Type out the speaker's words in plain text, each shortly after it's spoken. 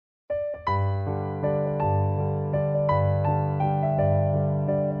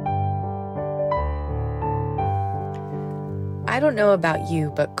I don't know about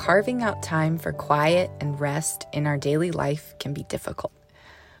you, but carving out time for quiet and rest in our daily life can be difficult.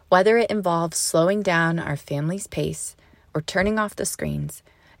 Whether it involves slowing down our family's pace or turning off the screens,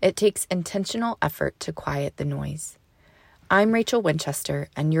 it takes intentional effort to quiet the noise. I'm Rachel Winchester,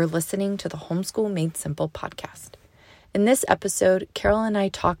 and you're listening to the Homeschool Made Simple podcast. In this episode, Carol and I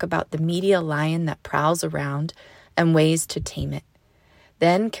talk about the media lion that prowls around and ways to tame it.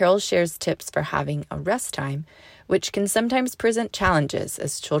 Then Carol shares tips for having a rest time, which can sometimes present challenges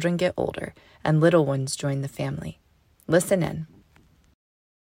as children get older and little ones join the family. Listen in.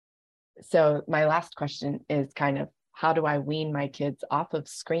 So my last question is kind of, how do I wean my kids off of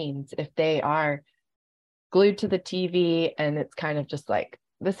screens if they are glued to the TV and it's kind of just like,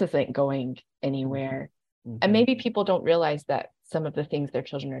 this isn't going anywhere? Mm-hmm. And maybe people don't realize that some of the things their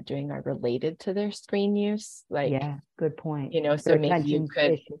children are doing are related to their screen use. Like, yeah, good point. So maybe you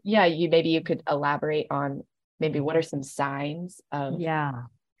could, maybe you could elaborate on maybe what are some signs of. Yeah.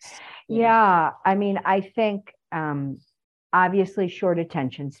 I mean, I think obviously short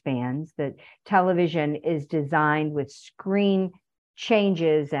attention spans, that television is designed with screen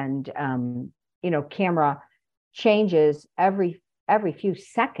changes and, camera changes every few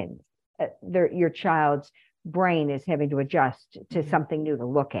seconds. Your child's brain is having to adjust to something new to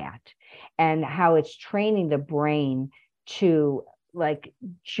look at, and how it's training the brain to like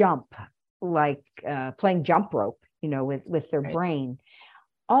jump, like playing jump rope, with their brain.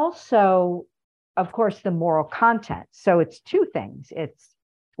 Also, of course, the moral content. So it's two things. It's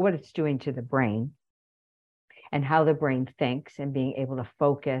what it's doing to the brain and how the brain thinks, and being able to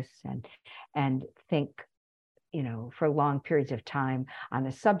focus and think, for long periods of time on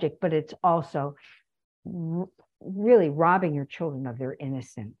a subject. But it's also really robbing your children of their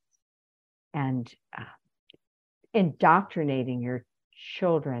innocence and indoctrinating your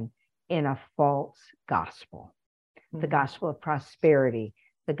children in a false gospel, the gospel of prosperity,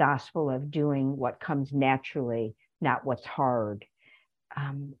 the gospel of doing what comes naturally, not what's hard.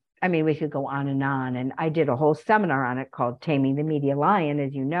 We could go on, and I did a whole seminar on it called Taming the Media Lion,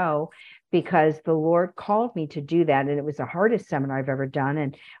 as you know, because the Lord called me to do that. And it was the hardest seminar I've ever done.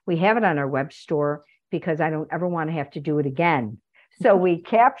 And we have it on our web store because I don't ever want to have to do it again. So we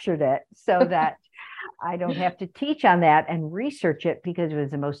captured it so that I don't have to teach on that and research it, because it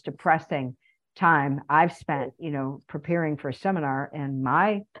was the most depressing time I've spent, preparing for a seminar in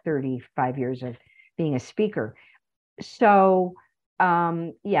my 35 years of being a speaker. So,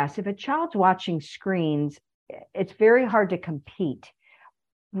 yes, if a child's watching screens, it's very hard to compete.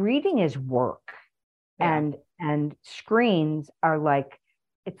 Reading is work, and screens are like,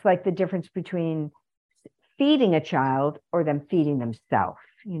 it's like the difference between feeding a child or them feeding themselves.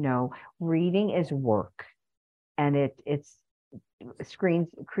 Reading is work, and it's screens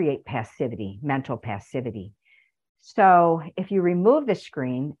create passivity, mental passivity. So if you remove the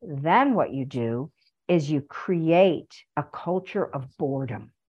screen, then what you do is you create a culture of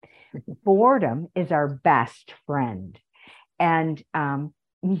boredom. Boredom is our best friend. And I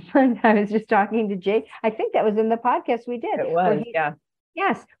was just talking to Jay. I think that was in the podcast we did. It was, yeah.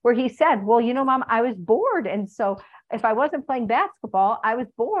 Yes, where he said, well, Mom, I was bored. And so if I wasn't playing basketball, I was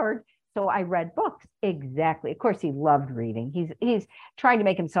bored. So I read books. Exactly. Of course, he loved reading. He's trying to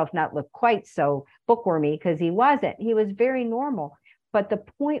make himself not look quite so bookwormy, because he wasn't. He was very normal. But the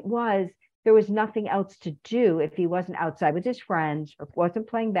point was, there was nothing else to do if he wasn't outside with his friends or wasn't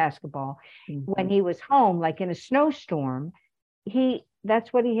playing basketball. Mm-hmm. When he was home, like in a snowstorm,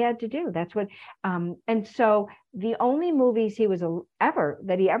 that's what he had to do. That's what, and so the only movies he ever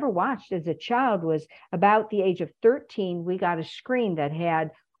watched as a child was about the age of 13. We got a screen that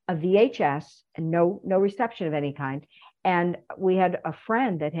had a VHS and no reception of any kind. And we had a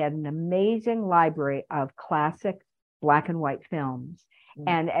friend that had an amazing library of classic black and white films. Mm-hmm.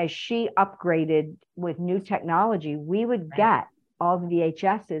 And as she upgraded with new technology, we would get all the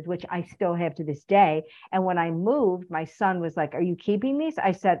VHSs, which I still have to this day. And when I moved, my son was like, "Are you keeping these?"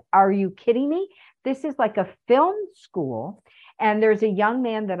 I said, "Are you kidding me? This is like a film school." And there's a young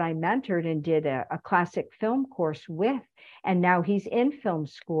man that I mentored and did a classic film course with, and now he's in film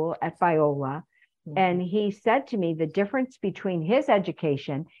school at Biola. Mm-hmm. And he said to me, the difference between his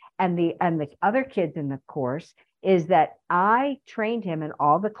education and the other kids in the course is that I trained him in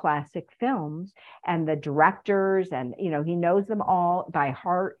all the classic films and the directors, and he knows them all by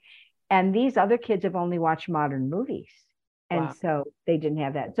heart. And these other kids have only watched modern movies. And wow. So they didn't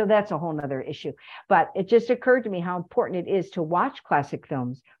have that. So that's a whole nother issue. But it just occurred to me how important it is to watch classic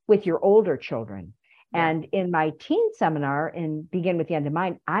films with your older children. Yeah. And in my teen seminar in Begin with the End in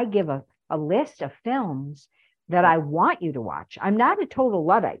Mind, I give a list of films that I want you to watch. I'm not a total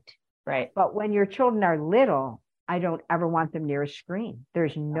Luddite. Right. But when your children are little, I don't ever want them near a screen.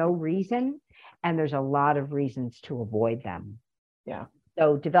 There's no reason, and there's a lot of reasons to avoid them. Yeah.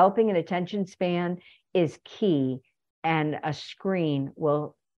 So developing an attention span is key, and a screen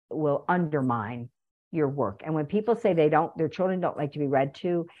will undermine your work. And when people say their children don't like to be read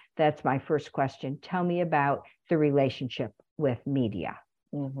to, that's my first question. Tell me about the relationship with media.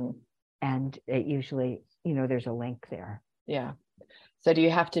 Mm-hmm. And it usually, there's a link there. Yeah. So do you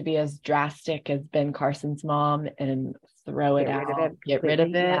have to be as drastic as Ben Carson's mom and throw it out, get rid of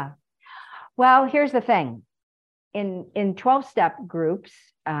it? Yeah. Well, here's the thing. In 12-step groups,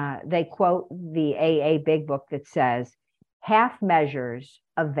 they quote the AA Big Book that says, half measures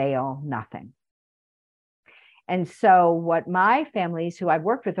avail nothing. And so what my families who I've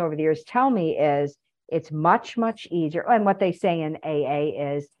worked with over the years tell me is it's much, much easier. And what they say in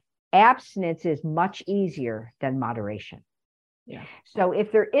AA is abstinence is much easier than moderation. Yeah. So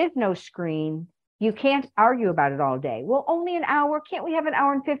if there is no screen, you can't argue about it all day. Well, only an hour. Can't we have an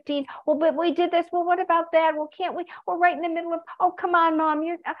hour and 15? Well, but we did this. Well, what about that? Well, can't we? We're right in the middle of, oh, come on, Mom.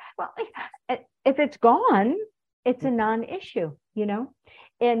 Well, if it's gone, it's a non-issue,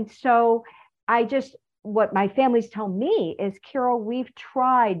 And so what my families tell me is, Carol, we've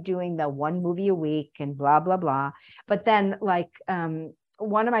tried doing the one movie a week and blah, blah, blah. But then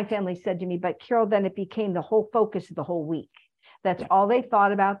one of my families said to me, but Carol, then it became the whole focus of the whole week. That's all they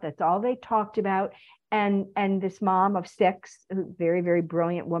thought about. That's all they talked about. And this mom of 6, very, very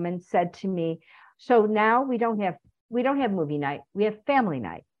brilliant woman, said to me, so now we don't have movie night. We have family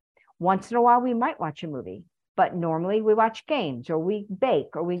night. Once in a while, we might watch a movie, but normally we watch games, or we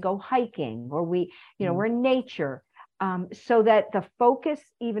bake, or we go hiking, or we're in nature, so that the focus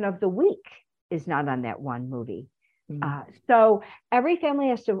even of the week is not on that one movie. So every family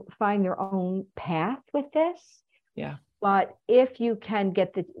has to find their own path with this. Yeah. But if you can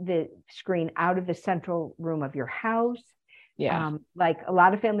get the screen out of the central room of your house, like a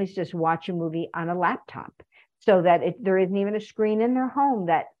lot of families just watch a movie on a laptop, so that there isn't even a screen in their home,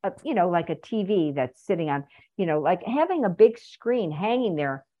 that, like a TV that's sitting on, like having a big screen hanging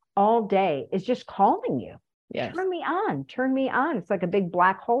there all day is just calling you. Yes. Turn me on. It's like a big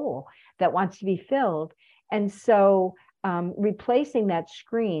black hole that wants to be filled. And so replacing that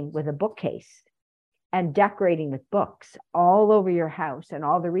screen with a bookcase and decorating with books all over your house, and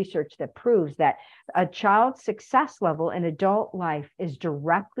all the research that proves that a child's success level in adult life is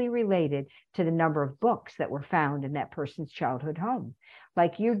directly related to the number of books that were found in that person's childhood home.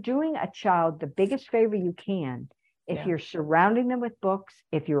 Like, you're doing a child the biggest favor you can if you're surrounding them with books,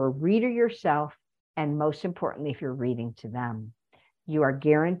 if you're a reader yourself, and most importantly, if you're reading to them. You are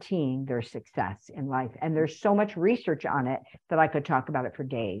guaranteeing their success in life. And there's so much research on it that I could talk about it for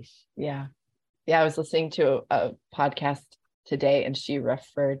days. Yeah. I was listening to a podcast today, and she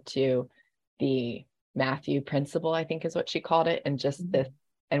referred to the Matthew principle, I think is what she called it. And just this,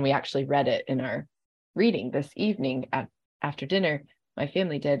 and we actually read it in our reading this evening after dinner, my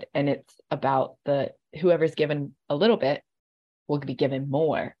family did. And it's about whoever's given a little bit will be given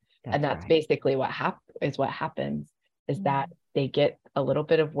more. That's basically what happens is that they get a little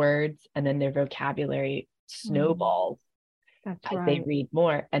bit of words, and then their vocabulary snowballs as they read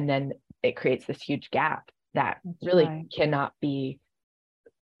more. And then it creates this huge gap that really cannot be,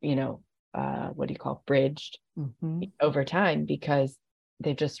 bridged over time, because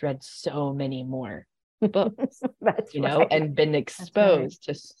they've just read so many more books, and been exposed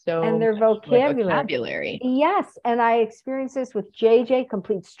to so and their vocabulary. Yes. And I experienced this with JJ,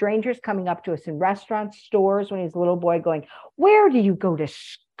 complete strangers coming up to us in restaurants, stores, when he's a little boy, going, where do you go to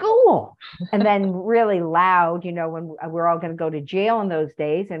school? And then really loud, when we're all going to go to jail in those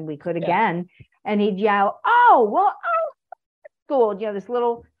days, and we could again, and he'd yell, oh, well, school, this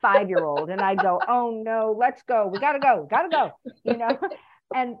little 5-year-old. And I'd go, oh no, let's go. We gotta go.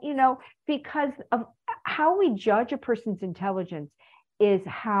 And, because of how we judge a person's intelligence is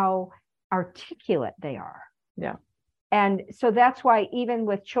how articulate they are. Yeah. And so that's why, even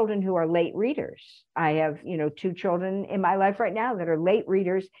with children who are late readers, I have, 2 children in my life right now that are late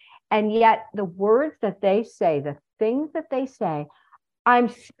readers. And yet the words that they say, the things that they say, I'm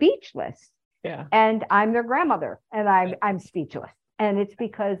speechless. Yeah. And I'm their grandmother, and I'm speechless. And it's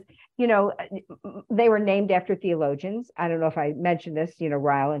because, they were named after theologians. I don't know if I mentioned this,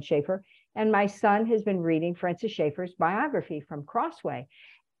 Ryle and Schaeffer. And my son has been reading Francis Schaeffer's biography from Crossway.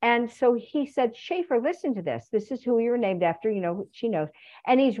 And so he said, Schaeffer, listen to this. This is who you were named after, she knows.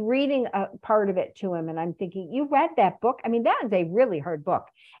 And he's reading a part of it to him. And I'm thinking, you read that book? I mean, that is a really hard book.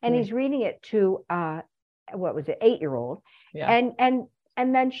 And he's reading it to, 8-year-old. Yeah.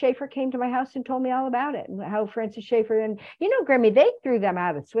 And then Schaefer came to my house and told me all about it, and how Francis Schaefer, and Grammy, they threw them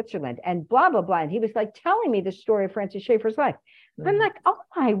out of Switzerland and blah, blah, blah. And he was like telling me the story of Francis Schaefer's life. Mm-hmm. I'm like, oh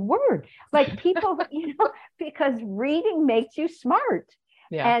my word. Like people, because reading makes you smart,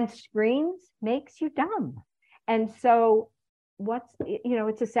 and screens makes you dumb. And so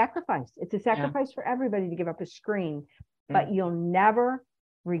it's a sacrifice. It's a sacrifice for everybody to give up a screen, but you'll never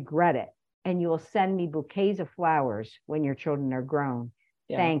regret it. And you will send me bouquets of flowers when your children are grown,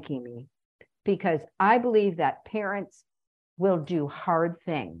 thanking me, because I believe that parents will do hard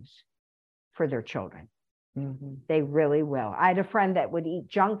things for their children. Mm-hmm. They really will. I had a friend that would eat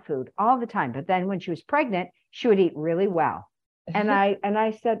junk food all the time, but then when she was pregnant, she would eat really well. And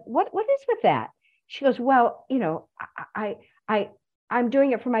I said, what is with that? She goes, well, I'm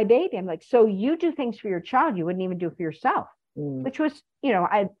doing it for my baby. I'm like, so you do things for your child you wouldn't even do for yourself. Which was,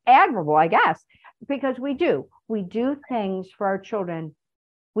 admirable, I guess, because we do things for our children.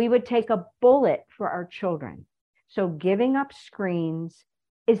 We would take a bullet for our children. So giving up screens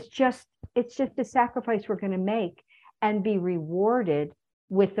is it's just a sacrifice we're going to make, and be rewarded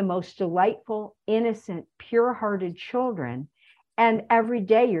with the most delightful, innocent, pure-hearted children. And every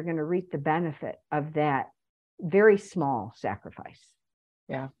day you're going to reap the benefit of that very small sacrifice.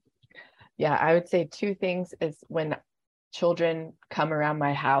 Yeah. Yeah. I would say two things is when children come around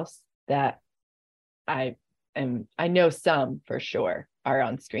my house that I know some for sure are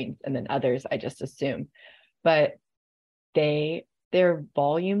on screens, and then others I just assume, but their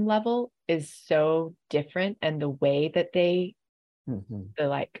volume level is so different, and the way that they the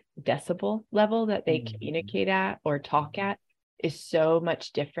like decibel level that they communicate at or talk at is so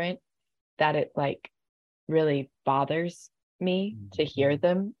much different that it like really bothers me to hear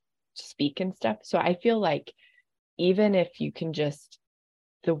them speak and stuff. So I feel like even if you can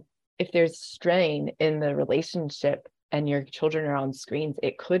if there's strain in the relationship and your children are on screens,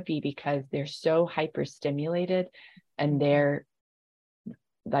 it could be because they're so hyper-stimulated, and they're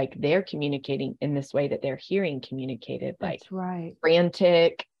communicating in this way that they're hearing communicated, like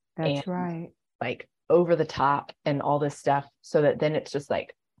frantic, like over the top and all this stuff, so that then it's just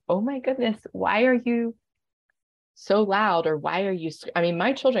like, oh my goodness, why are you so loud? Or why are you,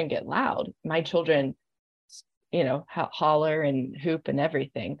 my children get loud. My children, holler and hoop and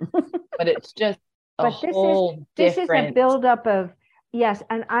everything, but it's just this is a buildup of, yes.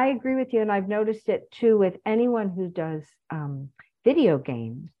 And I agree with you. And I've noticed it too with anyone who does video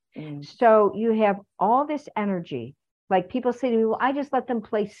games. So you have all this energy, like people say to me, well, I just let them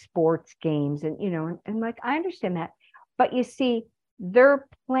play sports games, and and like, I understand that, but you see, they're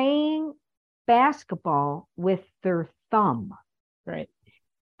playing basketball with their thumb, right?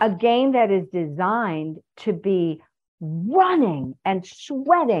 A game that is designed to be running and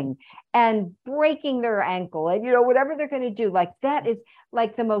sweating and breaking their ankle and whatever they're going to do, like that is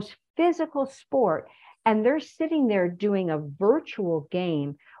like the most physical sport, and they're sitting there doing a virtual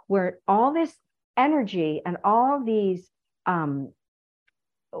game where all this energy and all these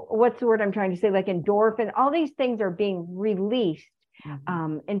what's the word I'm trying to say, like endorphin, all these things are being released,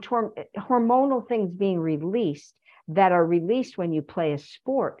 hormonal things being released that are released when you play a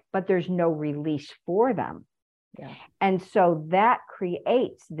sport, but there's no release for them. Yeah. And so that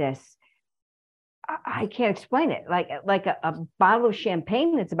creates this, I can't explain it, like a bottle of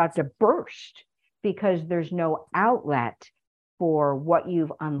champagne that's about to burst, because there's no outlet for what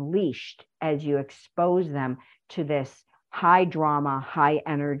you've unleashed as you expose them to this high drama, high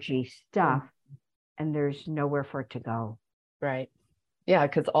energy stuff, and there's nowhere for it to go. Right. Yeah,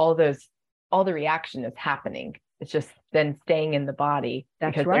 because all the reaction is happening. It's just then staying in the body.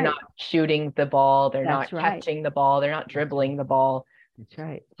 That's because right. They're not shooting the ball. They're not catching the ball. They're not dribbling the ball. That's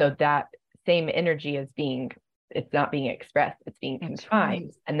right. So that same energy it's not being expressed. It's being confined. Right.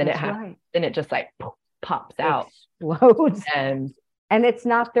 And then then it just like pops out. Explodes. And it's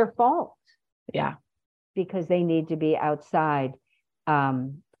not their fault. Yeah. Because they need to be outside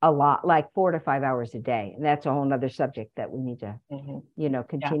a lot, like 4 to 5 hours a day. And that's a whole nother subject that we need to,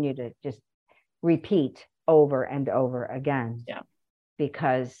 continue to just repeat over and over again. Yeah.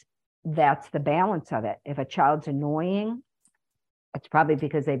 Because that's the balance of it. If a child's annoying, it's probably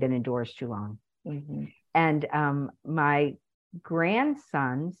because they've been indoors too long. Mm-hmm. And my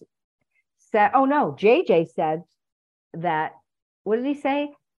grandsons said, JJ said that, what did he say?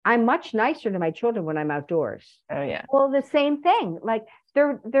 I'm much nicer to my children when I'm outdoors. Oh yeah. Well, the same thing. Like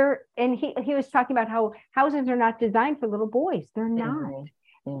they're and he was talking about how houses are not designed for little boys. They're not.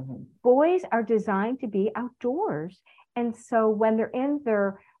 Mm-hmm. Boys are designed to be outdoors. And so when they're in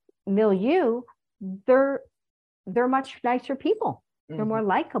their milieu, they're much nicer people. They're more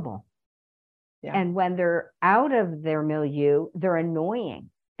likable. Yeah. And when they're out of their milieu, they're annoying.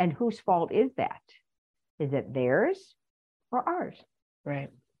 And whose fault is that? Is it theirs or ours? Right.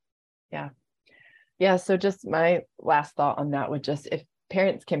 Yeah. Yeah. So just my last thought on that would just, if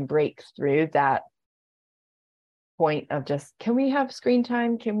parents can break through that point of just, can we have screen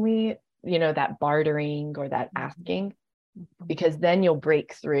time? Can we, that bartering or that asking, because then you'll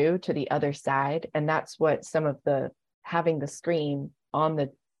break through to the other side. And that's what some of having the screen on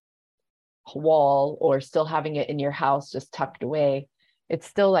the wall or still having it in your house just tucked away, it's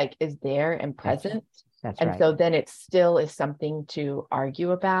still like is there and present. That's and right. so then it still is something to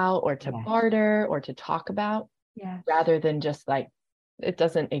argue about or to barter or to talk about, rather than just like it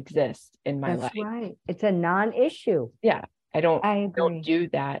doesn't exist in my life. That's right. It's a non-issue. Yeah. I don't agree. do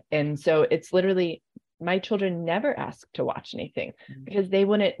that. And so it's literally, my children never ask to watch anything because they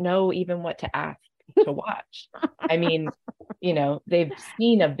wouldn't know even what to ask to watch. I mean, they've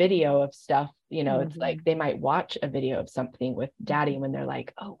seen a video of stuff, it's like they might watch a video of something with daddy when they're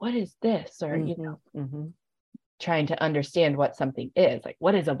like, oh, what is this? Or, trying to understand what something is, like,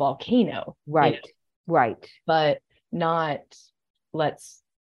 what is a volcano? Right. Right. But not, let's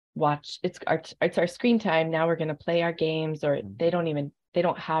watch, it's our screen time. Now we're going to play our games, or they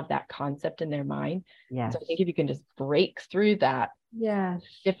don't have that concept in their mind. Yeah. So I think if you can just break through that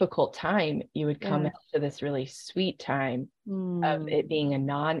difficult time, you would come into this really sweet time of it being a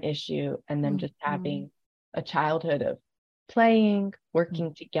non-issue, and them just having a childhood of playing,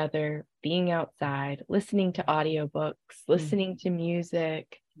 working together, being outside, listening to audiobooks, listening to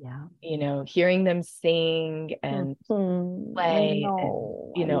music, hearing them sing and play,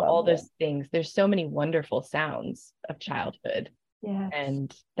 and all those things. There's so many wonderful sounds of childhood.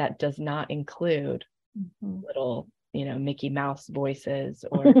 And that does not include little, Mickey Mouse voices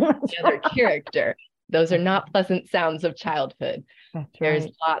or the other character. Those are not pleasant sounds of childhood. There's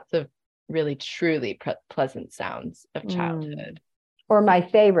lots of really, truly pleasant sounds of childhood. Or my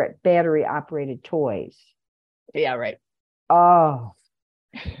favorite, battery operated toys. Yeah, right. Oh,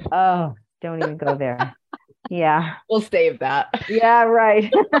 don't even go there. Yeah. We'll save that. Yeah, right.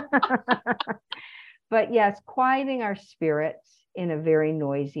 But yes, quieting our spirits in a very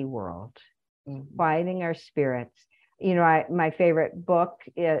noisy world. Quieting our spirits. My favorite book,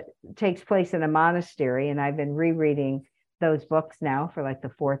 it takes place in a monastery, and I've been rereading those books now for like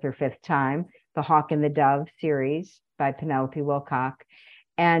the fourth or fifth time, the Hawk and the Dove series by Penelope Wilcock.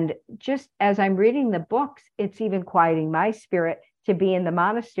 And just as I'm reading the books, it's even quieting my spirit to be in the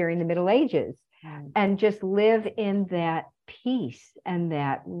monastery in the Middle Ages and just live in that peace and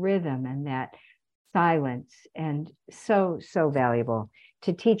that rhythm and that silence. And so valuable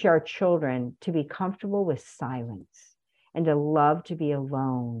to teach our children to be comfortable with silence and to love to be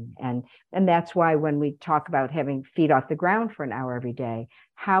alone. And that's why when we talk about having feet off the ground for an hour every day,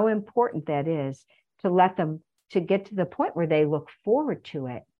 how important that is to let them to get to the point where they look forward to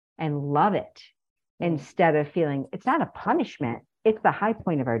it and love it, instead of feeling it's not a punishment. It's the high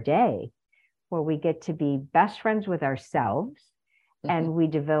point of our day where we get to be best friends with ourselves, and we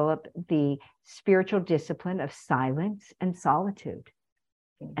develop the spiritual discipline of silence and solitude.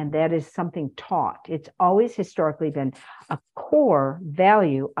 And that is something taught. It's always historically been a core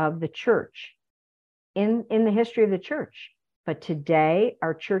value of the church in the history of the church. But today,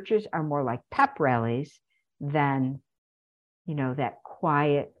 our churches are more like pep rallies than, that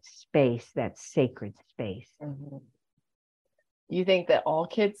quiet space, that sacred space. You think that all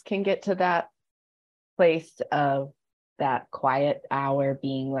kids can get to that place of that quiet hour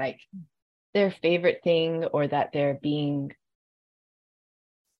being like their favorite thing, or that they're being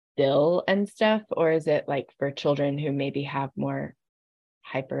still and stuff? Or is it like for children who maybe have more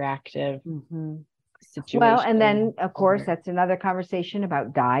hyperactive situations? Well, and then of course, that's another conversation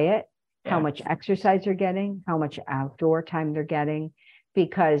about diet, how much exercise they're getting, how much outdoor time they're getting,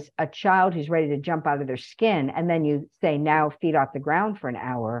 because a child who's ready to jump out of their skin, and then you say, now feet off the ground for an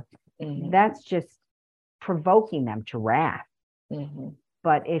hour, that's just provoking them to wrath.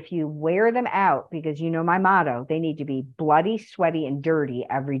 But if you wear them out, because my motto, they need to be bloody, sweaty, and dirty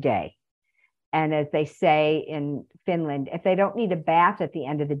every day. And as they say in Finland, if they don't need a bath at the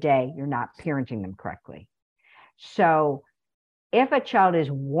end of the day, you're not parenting them correctly. So if a child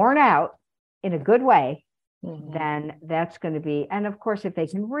is worn out in a good way, then that's going to be, and of course, if they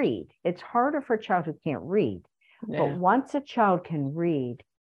can read, it's harder for a child who can't read. But once a child can read,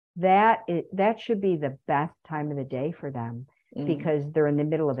 that should be the best time of the day for them, because they're in the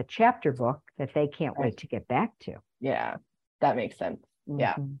middle of a chapter book that they can't wait to get back to. Yeah, that makes sense.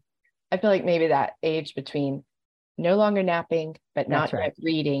 Yeah. I feel like maybe that age between no longer napping, but not yet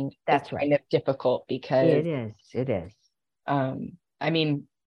reading, that's kind of difficult, because it is. I mean,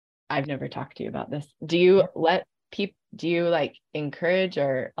 I've never talked to you about this. Do you Yeah. let people, do you like encourage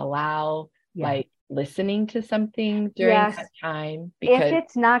or allow Yeah. like listening to something during Yes. that time? If Because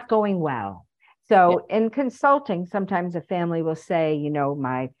it's not going well. So in consulting, sometimes a family will say,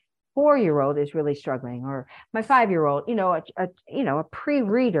 my 4-year-old is really struggling, or my 5-year-old, a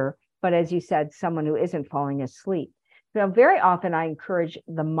pre-reader, but as you said, someone who isn't falling asleep. So very often I encourage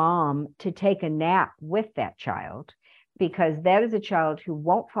the mom to take a nap with that child, because that is a child who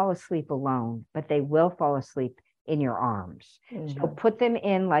won't fall asleep alone, but they will fall asleep in your arms. So put them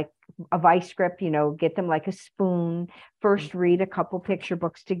in like a vice grip, get them like a spoon. First, read a couple picture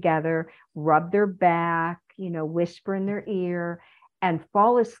books together, rub their back, whisper in their ear, and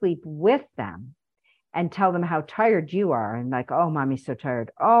fall asleep with them, and tell them how tired you are. And like, oh, mommy's so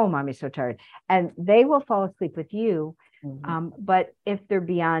tired. Oh, mommy's so tired. And they will fall asleep with you. But if they're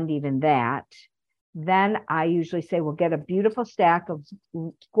beyond even that, then I usually say, we'll get a beautiful stack of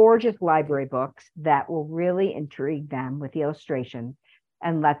gorgeous library books that will really intrigue them with the illustrations,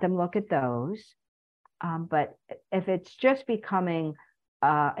 and let them look at those. But if it's just becoming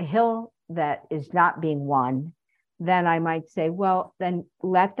a hill that is not being won, then I might say, well, then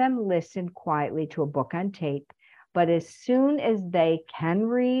let them listen quietly to a book on tape. But as soon as they can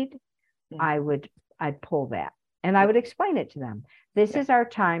read, I'd pull that, and I would explain it to them. This is our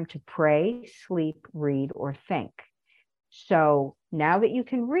time to pray, sleep, read, or think. So now that you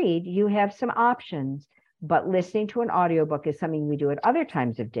can read, you have some options, but listening to an audiobook is something we do at other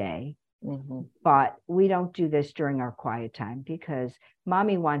times of day. But we don't do this during our quiet time, because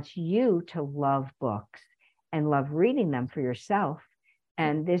mommy wants you to love books and love reading them for yourself.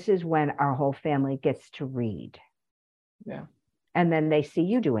 And this is when our whole family gets to read. Yeah. And then they see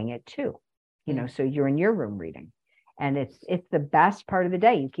you doing it too, so you're in your room reading. And it's the best part of the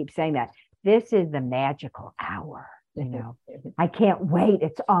day. You keep saying that. This is the magical hour, I can't wait.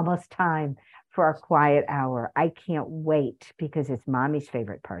 It's almost time for our quiet hour. I can't wait, because it's mommy's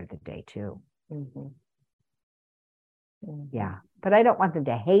favorite part of the day too. Yeah. But I don't want them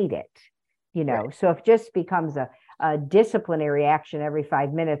to hate it, So if it just becomes a disciplinary action every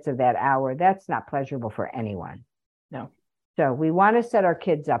 5 minutes of that hour, that's not pleasurable for anyone. No. So we want to set our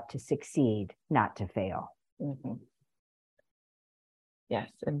kids up to succeed, not to fail. Yes,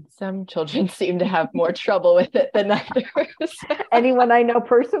 and some children seem to have more trouble with it than others. Anyone I know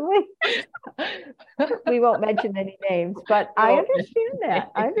personally? We won't mention any names, but I understand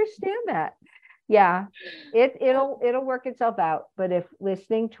that. I understand that. Yeah, it'll work itself out. But if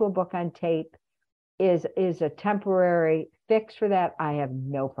listening to a book on tape is a temporary fix for that, I have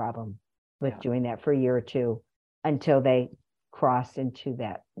no problem with doing that for a year or two, until they cross into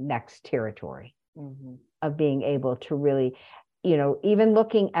that next territory of being able to really, even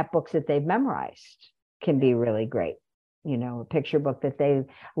looking at books that they've memorized can be really great. A picture book that they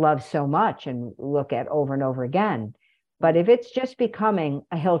love so much and look at over and over again. But if it's just becoming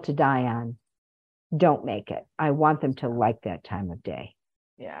a hill to die on, don't make it. I want them to like that time of day.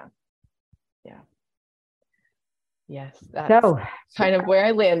 Yeah. Yes, that's kind of where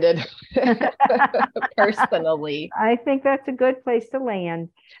I landed personally. I think that's a good place to land.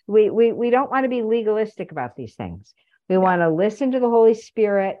 We don't want to be legalistic about these things. We want to listen to the Holy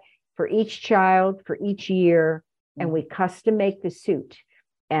Spirit for each child, for each year, and we custom make the suit.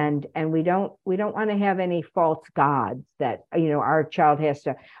 And we don't want to have any false gods that, our child has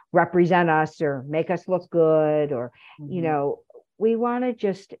to represent us or make us look good, or, we want to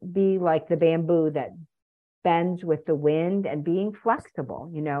just be like the bamboo that bends with the wind, and being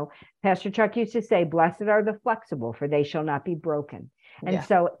flexible. Pastor Chuck used to say, blessed are the flexible, for they shall not be broken. And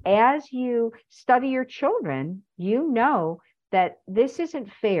so as you study your children, that this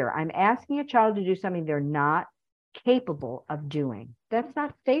isn't fair. I'm asking a child to do something they're not capable of doing. That's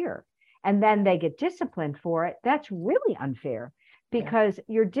not fair. And then they get disciplined for it. That's really unfair, because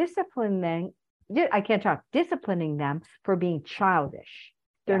you're disciplining them for being childish.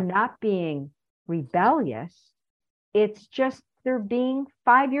 They're not being rebellious. It's just they're being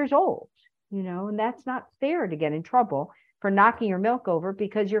 5 years old, and that's not fair to get in trouble for knocking your milk over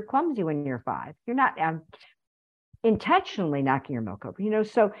because you're clumsy when you're 5. You're not intentionally knocking your milk over,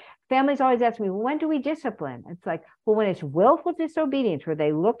 so families always ask me, well, when do we discipline? It's like, well, when it's willful disobedience, where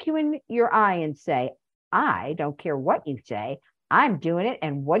they look you in your eye and say, I don't care what you say, I'm doing it,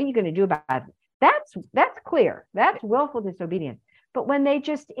 and what are you going to do about it? That's clear. That's willful disobedience. But when they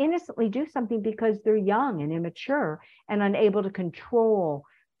just innocently do something because they're young and immature and unable to control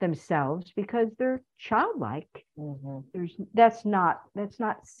themselves because they're childlike, that's not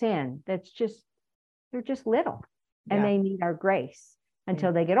sin. They're just little, and they need our grace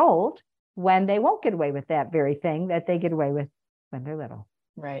until they get old, when they won't get away with that very thing that they get away with when they're little.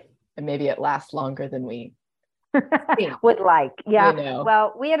 Right. and maybe it lasts longer than we would like. Yeah. you know.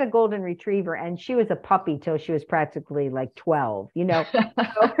 Well, we had a golden retriever and she was a puppy till she was practically like 12, you know.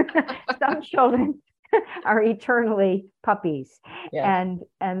 So some children are eternally puppies. Yeah.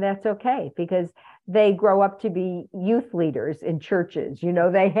 And that's okay because they grow up to be youth leaders in churches. You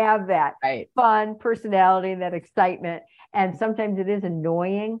know, they have that Right. fun personality, that excitement. And sometimes it is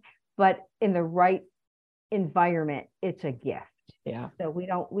annoying, but in the right environment, it's a gift. Yeah. So we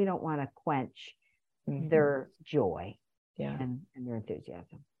don't want to quench their joy and their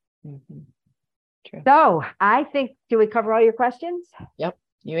enthusiasm. True. So I think, do we cover all your questions? Yep.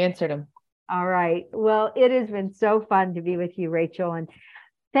 You answered them. All right. Well, it has been so fun to be with you, Rachel. And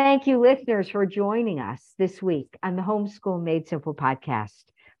thank you, listeners, for joining us this week on the Homeschool Made Simple podcast.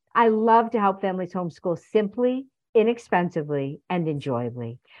 I love to help families homeschool simply, inexpensively, and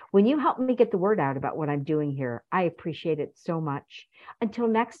enjoyably. When you help me get the word out about what I'm doing here, I appreciate it so much. Until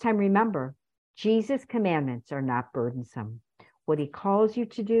next time, remember, Jesus' commandments are not burdensome. What he calls you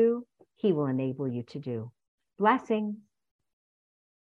to do, he will enable you to do. Blessings.